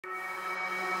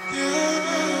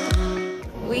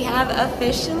We have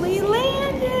officially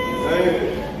landed. Made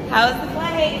it. How's the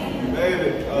flight? Made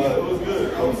it. It was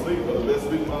good. I was asleep for the best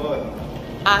sleep of my life.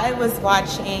 I was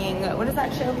watching, what is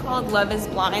that show called? Love is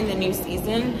Blind, the new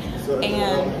season.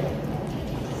 And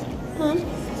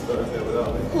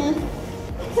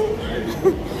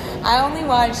I only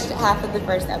watched half of the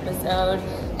first episode,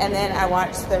 and then I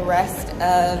watched the rest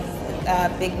of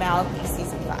Big Mouth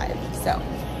season 5. So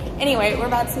anyway, we're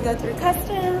about to go through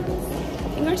customs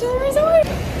and go to the resort.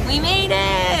 We made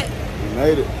it. We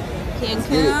made it.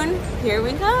 Cancun, here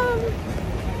we come.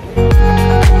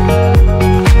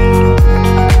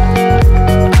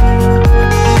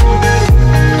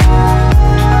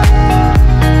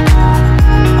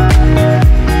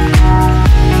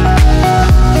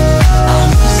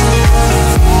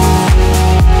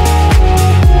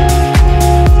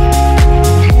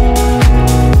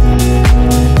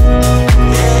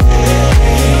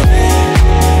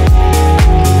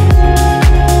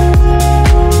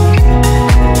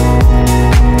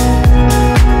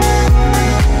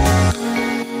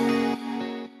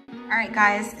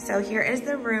 So here is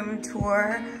the room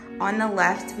tour. On the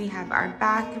left, we have our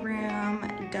bathroom,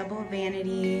 double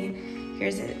vanity.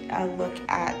 Here's a look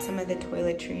at some of the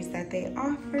toiletries that they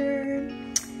offer.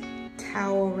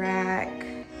 Towel rack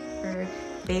for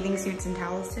bathing suits and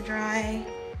towels to dry.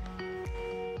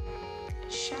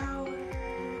 Shower.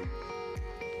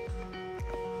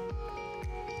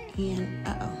 And,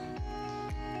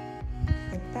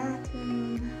 the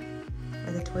bathroom,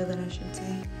 or the toilet, I should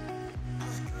say.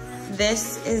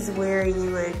 This is where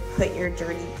you would put your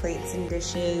dirty plates and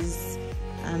dishes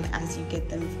as you get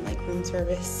them from like room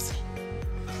service.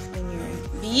 In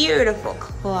your beautiful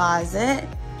closet.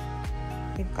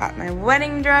 We've got my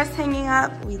wedding dress hanging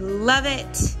up. We love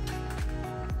it.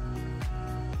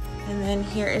 And then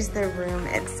here is the room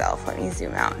itself. Let me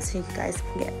zoom out so you guys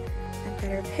can get a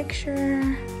better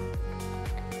picture.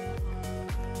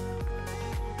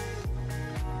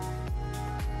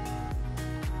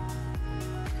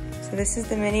 So this is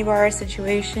the mini bar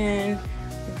situation.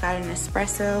 We've got an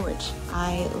espresso, which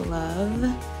I love.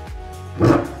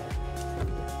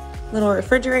 Little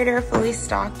refrigerator fully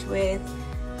stocked with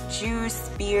juice,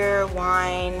 beer,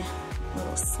 wine,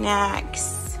 little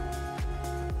snacks.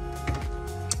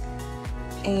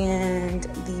 And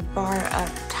the bar up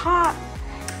top.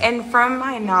 And from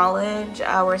my knowledge,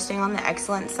 we're staying on the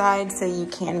excellent side, so you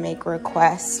can make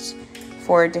requests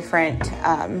for different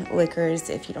liquors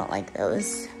if you don't like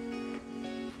those.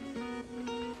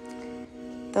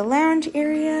 The lounge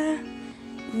area.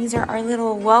 These are our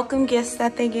little welcome gifts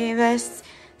that they gave us.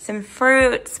 Some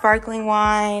fruit, sparkling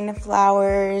wine,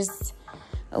 flowers,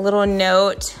 a little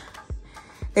note.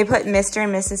 They put Mr.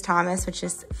 and Mrs. Thomas, which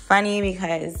is funny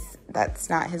because that's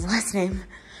not his last name.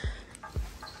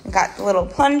 We got the little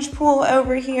plunge pool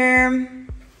over here.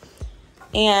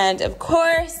 And of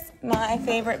course, my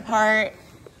favorite part,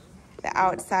 the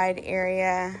outside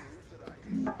area.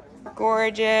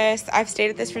 Gorgeous. I've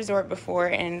stayed at this resort before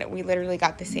and we literally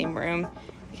got the same room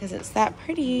because it's that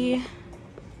pretty.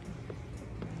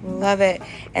 Love it.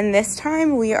 And this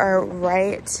time we are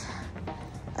right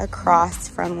across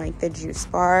from like the juice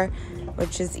bar,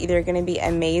 which is either going to be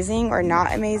amazing or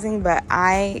not amazing, but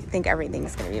I think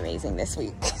everything's going to be amazing this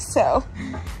week. So,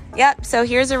 yep. So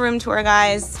here's a room tour,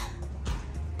 guys.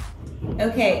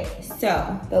 Okay,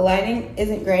 so the lighting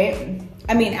isn't great.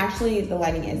 I mean, actually the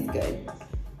lighting is good.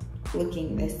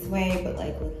 Looking this way, but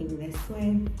like looking this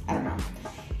way, I don't know.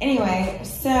 Anyway,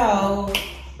 so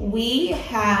we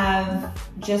have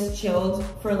just chilled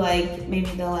for like maybe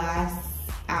the last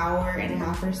hour and a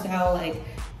half or so. Like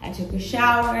I took a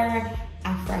shower,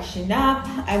 I freshened up,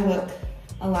 I look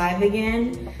alive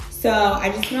again. So I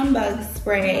just put on bug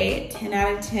spray, 10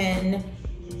 out of 10.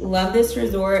 Love this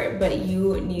resort, but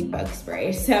you need bug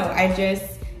spray. So I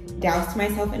just doused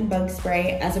myself in bug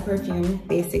spray as a perfume,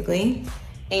 basically.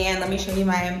 And let me show you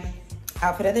my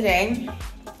outfit of the day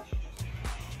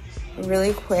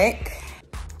really quick.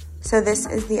 So this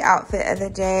is the outfit of the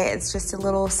day. It's just a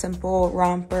little simple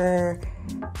romper.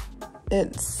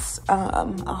 It's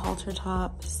a halter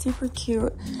top, super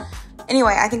cute.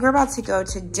 Anyway, I think we're about to go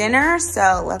to dinner,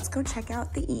 so let's go check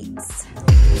out the eats.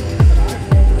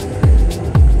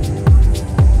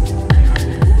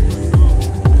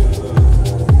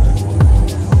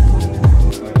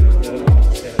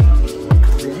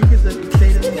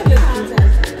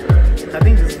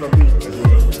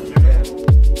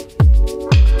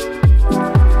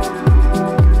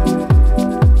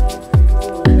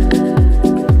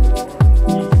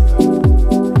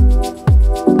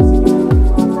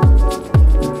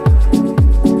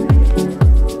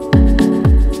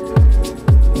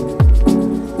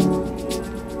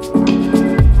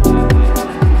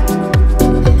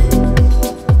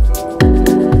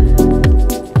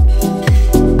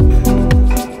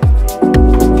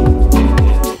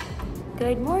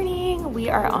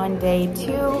 day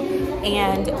 2,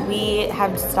 and we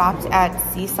have stopped at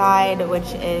Seaside,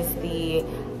 which is the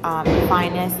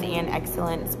Finest and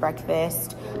Excellence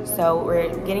breakfast. So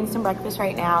we're getting some breakfast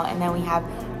right now, and then we have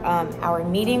our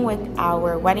meeting with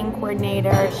our wedding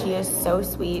coordinator. She is so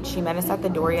sweet. She met us at the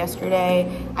door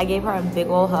yesterday. I gave her a big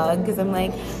ol' hug because I'm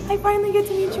like, I finally get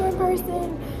to meet you in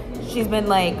person. She's been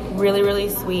like really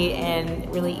sweet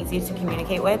and really easy to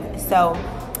communicate with. So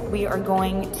we are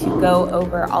going to go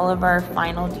over all of our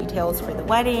final details for the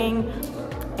wedding.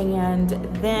 And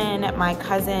then my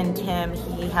cousin Tim,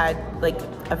 he had like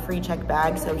a free check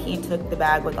bag, so he took the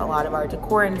bag with a lot of our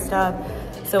decor and stuff.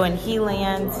 So when he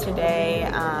lands today,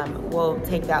 we'll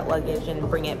take that luggage and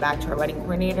bring it back to our wedding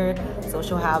coordinator. So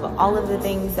she'll have all of the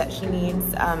things that she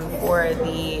needs for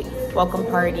the welcome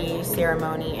party,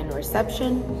 ceremony, and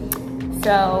reception.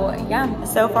 So yeah,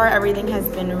 so far everything has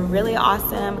been really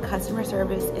awesome. Customer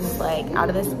service is like out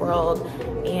of this world,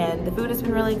 and the food has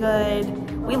been really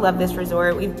good. We love this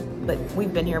resort. We've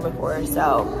been here before.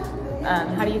 So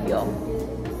how do you feel?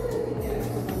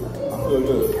 I feel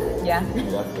good. Yeah.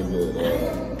 Yeah, I feel good.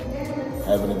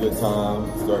 Having a good time,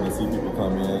 starting to see people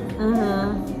come in.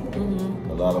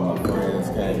 A lot of my friends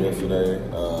came yesterday.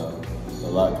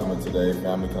 A lot coming today,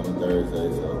 family coming Thursday.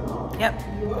 So. Yep.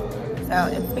 So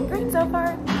it's been great so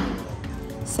far.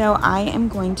 So I am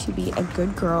going to be a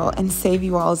good girl and save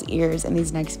you all's ears in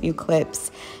these next few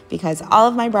clips because all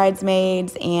of my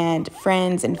bridesmaids and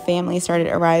friends and family started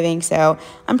arriving. So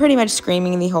I'm pretty much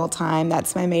screaming the whole time.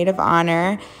 That's my maid of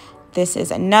honor. This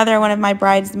is another one of my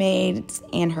bridesmaids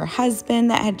and her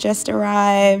husband that had just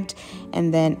arrived.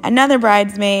 And then another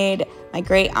bridesmaid, my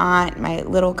great aunt, my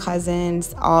little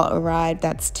cousins all arrived.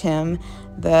 That's Tim,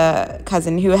 the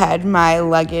cousin who had my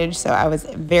luggage. So I was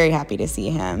very happy to see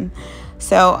him.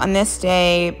 So on this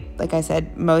day, like I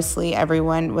said, mostly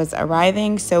everyone was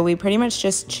arriving. So we pretty much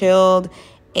just chilled,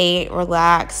 ate,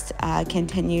 relaxed,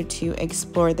 continued to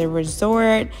explore the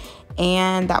resort.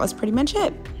 And that was pretty much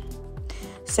it.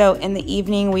 So in the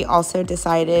evening, we also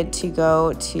decided to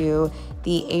go to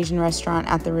the Asian restaurant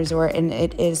at the resort, and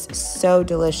it is so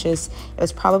delicious. It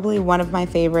was probably one of my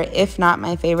favorite, if not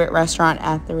my favorite restaurant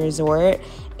at the resort.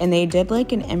 And they did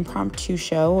like an impromptu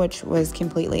show, which was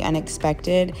completely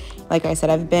unexpected. Like I said,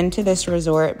 I've been to this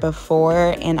resort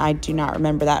before, and I do not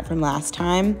remember that from last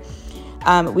time.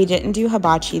 We didn't do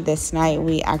hibachi this night.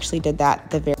 We actually did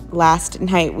that the very last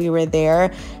night we were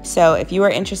there. So if you are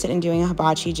interested in doing a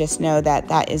hibachi, just know that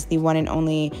that is the one and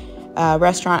only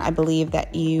restaurant I believe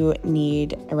that you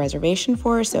need a reservation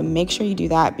for. So make sure you do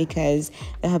that because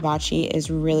the hibachi is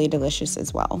really delicious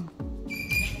as well.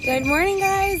 Good morning,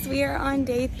 guys. We are on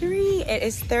day 3. It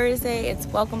is Thursday. It's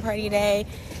welcome party day,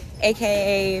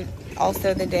 aka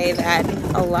also the day that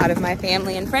a lot of my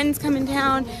family and friends come in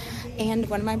town. And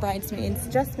one of my bridesmaids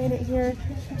just made it here,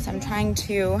 so I'm trying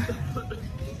to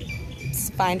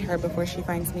find her before she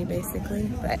finds me, basically.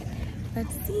 But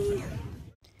let's see.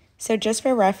 So just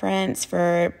for reference,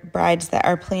 for brides that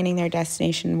are planning their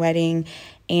destination wedding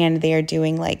and they are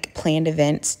doing like planned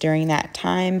events during that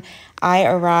time, I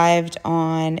arrived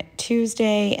on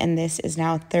Tuesday and this is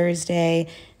now Thursday,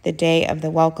 the day of the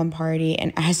welcome party.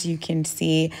 And as you can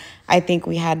see, I think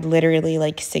we had literally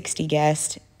like 60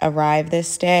 guests arrive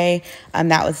this day.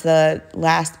 That was the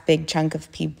last big chunk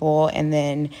of people, and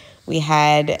then we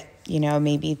had, you know,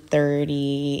 maybe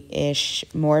 30-ish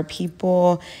more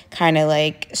people kind of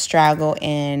like straggle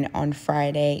in on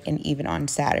Friday and even on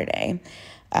Saturday.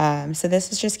 So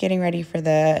this is just getting ready for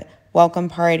the welcome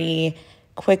party.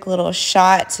 Quick little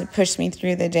shot to push me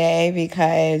through the day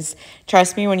because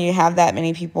trust me, when you have that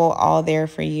many people all there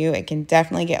for you, it can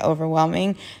definitely get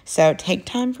overwhelming. So take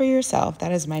time for yourself.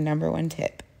 That is my #1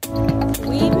 tip.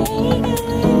 We made it.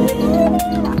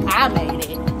 I made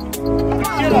it.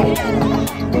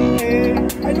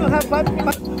 I don't have fun. Wait,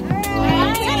 what's our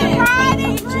new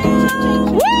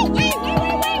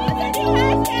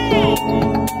hashtag?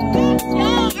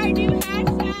 Y'all, our new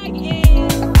hashtag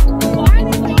is why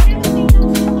does God ever say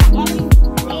no?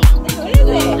 What is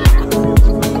it?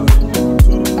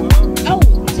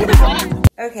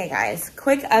 Oh, okay, guys,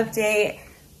 quick update.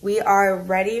 We are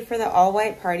ready for the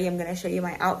all-white party. I'm going to show you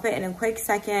my outfit in a quick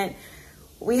second.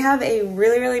 We have a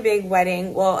really big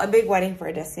wedding. Well, a big wedding for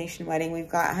a destination wedding. We've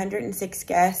got 106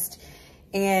 guests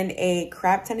and a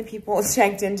crap ton of people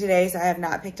checked in today, so I have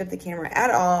not picked up the camera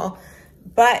at all.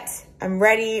 But I'm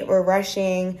ready. We're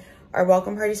rushing. Our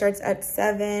welcome party starts at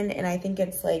 7, and I think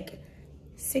it's like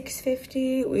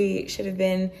 6:50. We should have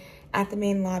been at the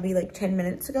main lobby like 10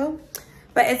 minutes ago,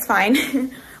 but it's fine.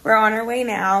 We're on our way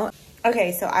now.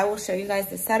 Okay, so I will show you guys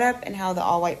the setup and how the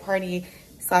all-white party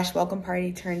 / welcome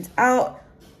party turns out.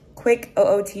 Quick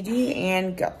OOTD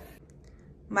and go.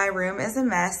 My room is a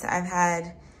mess. I've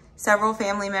had several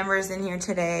family members in here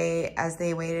today as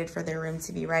they waited for their room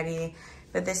to be ready.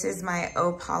 But this is my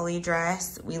Opali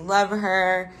dress. We love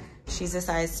her. She's a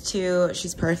size 2.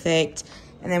 She's perfect.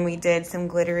 And then we did some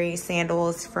glittery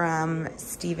sandals from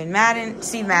Steve Madden,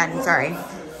 sorry.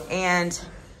 And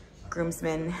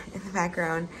groomsmen in the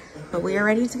background. But we are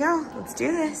ready to go. Let's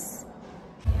do this.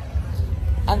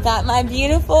 I've got my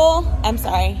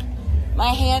my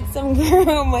handsome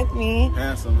groom with me.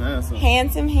 Handsome, handsome.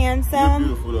 Handsome, handsome.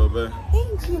 You're beautiful though, babe.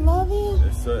 Thank you, lovey.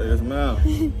 Yes, sir. Yes,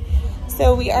 ma'am.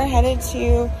 So we are headed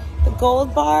to the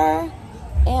Gold Bar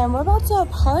and we're about to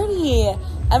party.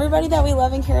 Everybody that we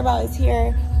love and care about is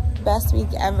here. Best week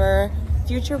ever.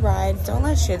 Future brides, don't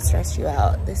let shit stress you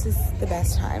out. This is the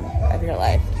best time of your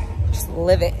life. Just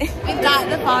live it. We've got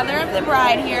the father of the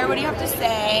bride here. What do you have to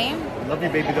say? I love you,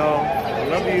 baby doll. I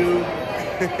love you.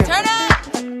 Turn up!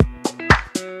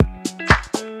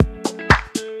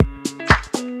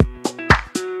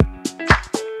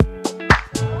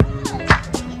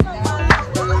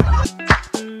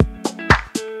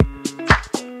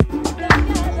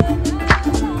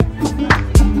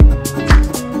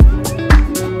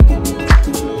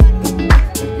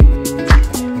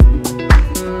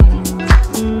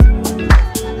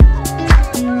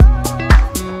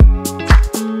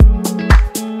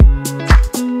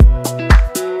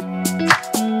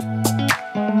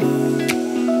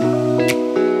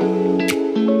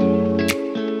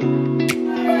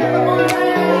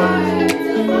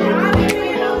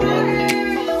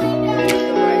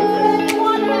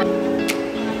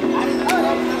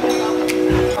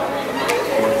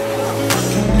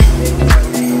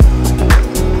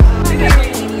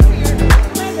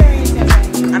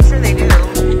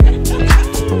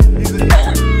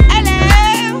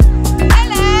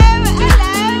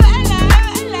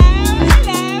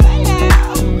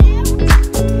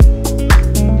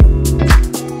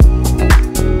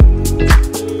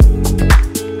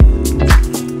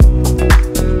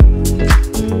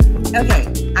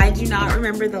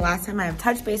 The last time I have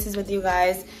touched bases with you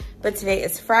guys, but today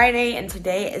is Friday and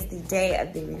today is the day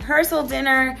of the rehearsal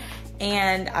dinner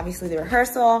and obviously the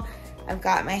rehearsal. I've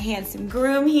got my handsome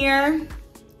groom here.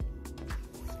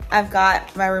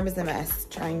 My room is a mess,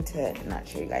 trying to not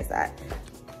show you guys that.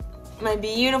 My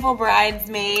beautiful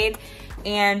bridesmaid,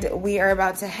 and we are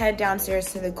about to head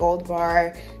downstairs to the Gold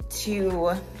Bar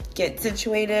to get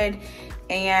situated,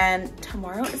 and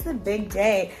tomorrow is the big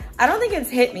day. I don't think it's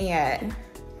hit me yet.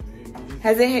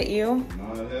 Has it hit you?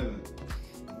 No, it hasn't.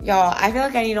 Y'all, I feel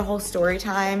like I need a whole story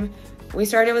time. We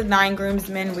started with 9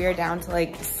 groomsmen. We are down to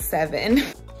like 7.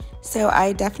 So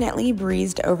I definitely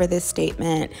breezed over this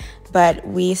statement, but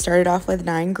we started off with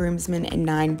 9 groomsmen and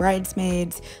 9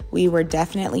 bridesmaids. We were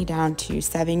definitely down to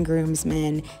 7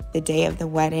 groomsmen the day of the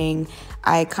wedding.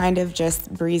 I kind of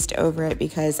just breezed over it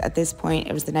because at this point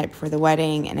it was the night before the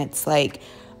wedding and it's like,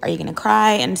 are you gonna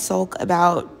cry and sulk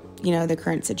about the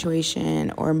current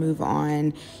situation or move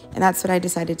on? And that's what I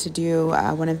decided to do.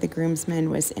 One of the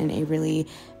groomsmen was in a really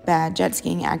bad jet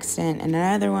skiing accident and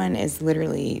another one is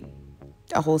literally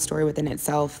a whole story within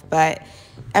itself, but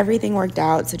everything worked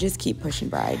out, so just keep pushing,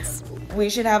 brides.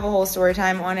 We should have a whole story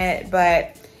time on it,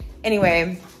 but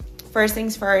anyway, first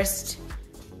things first,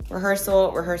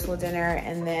 rehearsal dinner,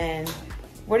 and then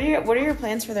what are your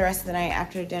plans for the rest of the night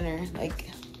after dinner? Like,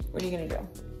 what are you gonna do?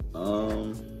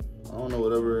 I don't know,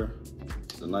 whatever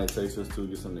the night takes us to,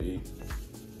 get something to eat.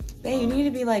 Babe, you need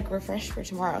to be like refreshed for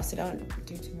tomorrow, so don't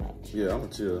do too much. Yeah, I'm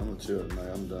gonna chill tonight.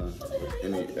 I'm done with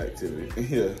any activity.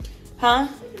 Yeah. Huh?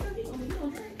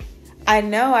 I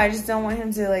know, I just don't want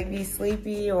him to like be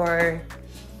sleepy or...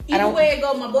 Either way it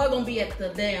go, my boy gonna be at the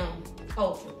damn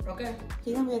altar, okay?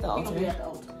 He's gonna be at the altar. He gonna be at the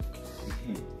altar.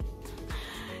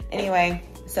 Anyway,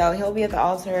 so he'll be at the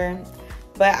altar.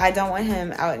 But I don't want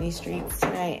him out in these streets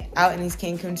tonight, out in these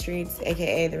Cancun streets,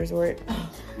 AKA the resort.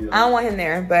 I don't want him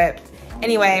there, but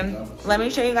anyway, let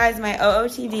me show you guys my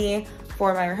OOTD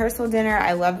for my rehearsal dinner.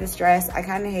 I love this dress. I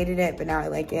kind of hated it, but now I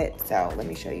like it. So let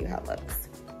me show you how it looks.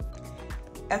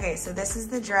 Okay, so this is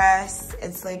the dress.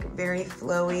 It's like very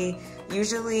flowy.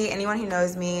 Usually, anyone who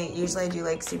knows me, usually I do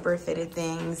like super fitted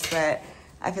things, but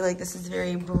I feel like this is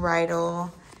very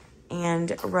bridal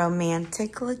and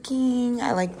romantic looking.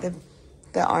 I like the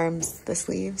arms, the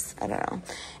sleeves, I don't know.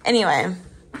 Anyway,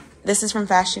 this is from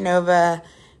Fashion Nova.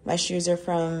 My shoes are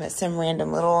from some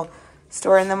random little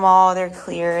store in the mall. They're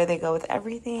clear, they go with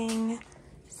everything.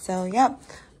 So, yep,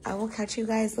 I will catch you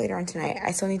guys later on tonight.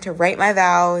 I still need to write my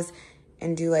vows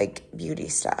and do like beauty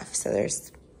stuff. So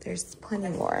there's plenty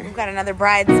more. We've got another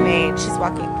bridesmaid. She's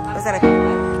walking. What's that?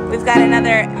 We've got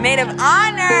another maid of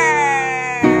honor.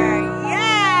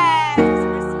 Yes,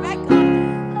 respect.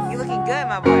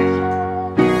 my boy.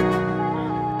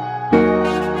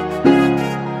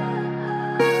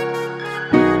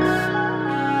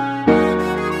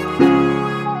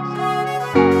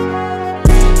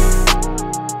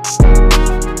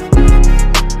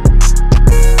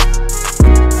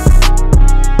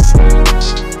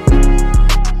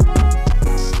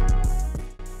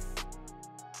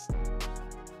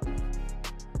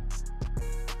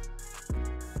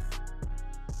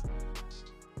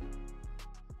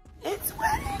 It's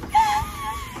wedding day!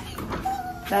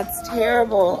 That's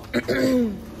terrible.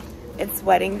 It's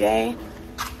wedding day.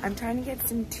 I'm trying to get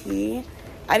some tea.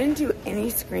 I didn't do any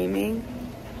screaming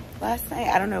last night.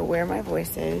 I don't know where my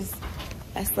voice is.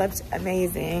 I slept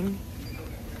amazing.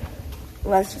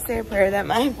 Let's just say a prayer that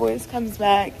my voice comes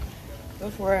back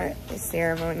before the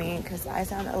ceremony because I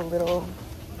sound a little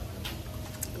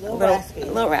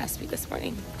raspy this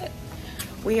morning. But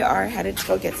we are headed to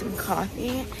go get some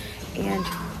coffee, and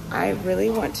I really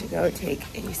want to go take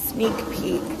a sneak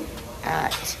peek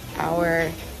at our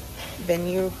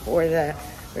venue for the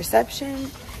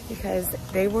reception because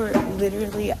they were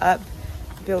literally up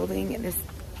building this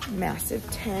massive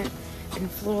tent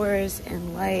and floors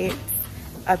and lights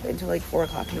up until like 4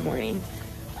 o'clock in the morning.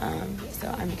 So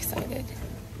I'm excited.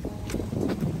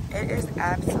 It is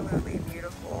absolutely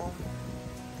beautiful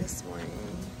this morning.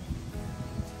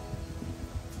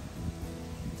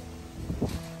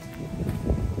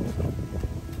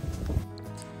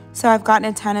 So I've gotten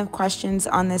a ton of questions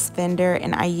on this vendor,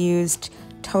 and I used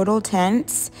Total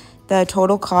Tents. The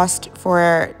total cost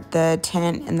for the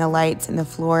tent and the lights and the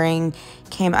flooring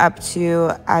came up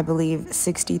to, I believe,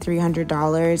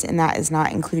 $6,300, and that is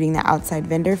not including the outside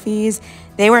vendor fees.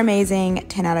 They were amazing.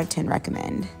 10 out of 10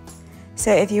 recommend.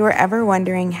 So if you were ever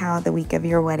wondering how the week of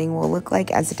your wedding will look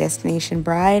like as a destination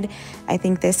bride, I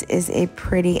think this is a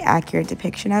pretty accurate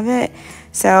depiction of it.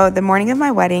 So the morning of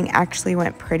my wedding actually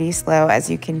went pretty slow. As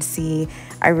you can see,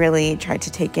 I really tried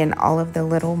to take in all of the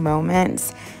little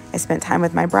moments. I spent time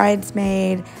with my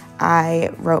bridesmaid. I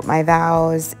wrote my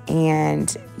vows,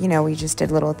 and we just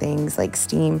did little things like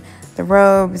steam the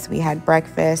robes. We had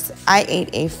breakfast. I ate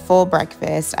a full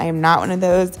breakfast. I am not one of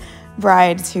those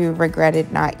brides who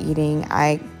regretted not eating.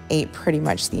 I ate pretty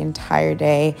much the entire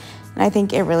day, and I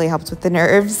think it really helped with the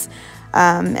nerves.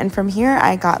 And from here,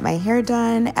 I got my hair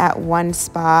done at one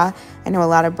spa. I know a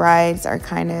lot of brides are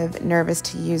kind of nervous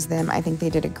to use them. I think they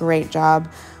did a great job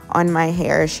on my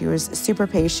hair. She was super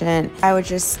patient. I would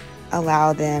just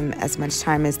allow them as much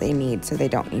time as they need so they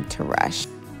don't need to rush.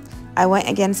 I went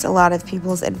against a lot of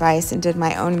people's advice and did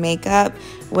my own makeup,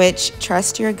 which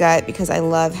trust your gut because I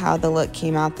love how the look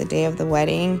came out the day of the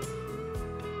wedding.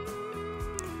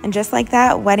 And just like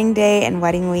that, wedding day and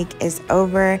wedding week is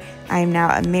over. I am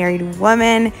now a married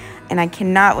woman, and I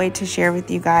cannot wait to share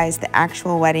with you guys the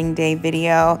actual wedding day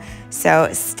video. So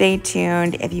stay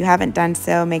tuned. If you haven't done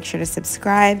so, make sure to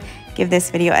subscribe, give this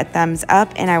video a thumbs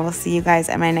up, and I will see you guys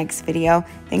in my next video.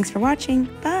 Thanks for watching.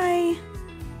 Bye.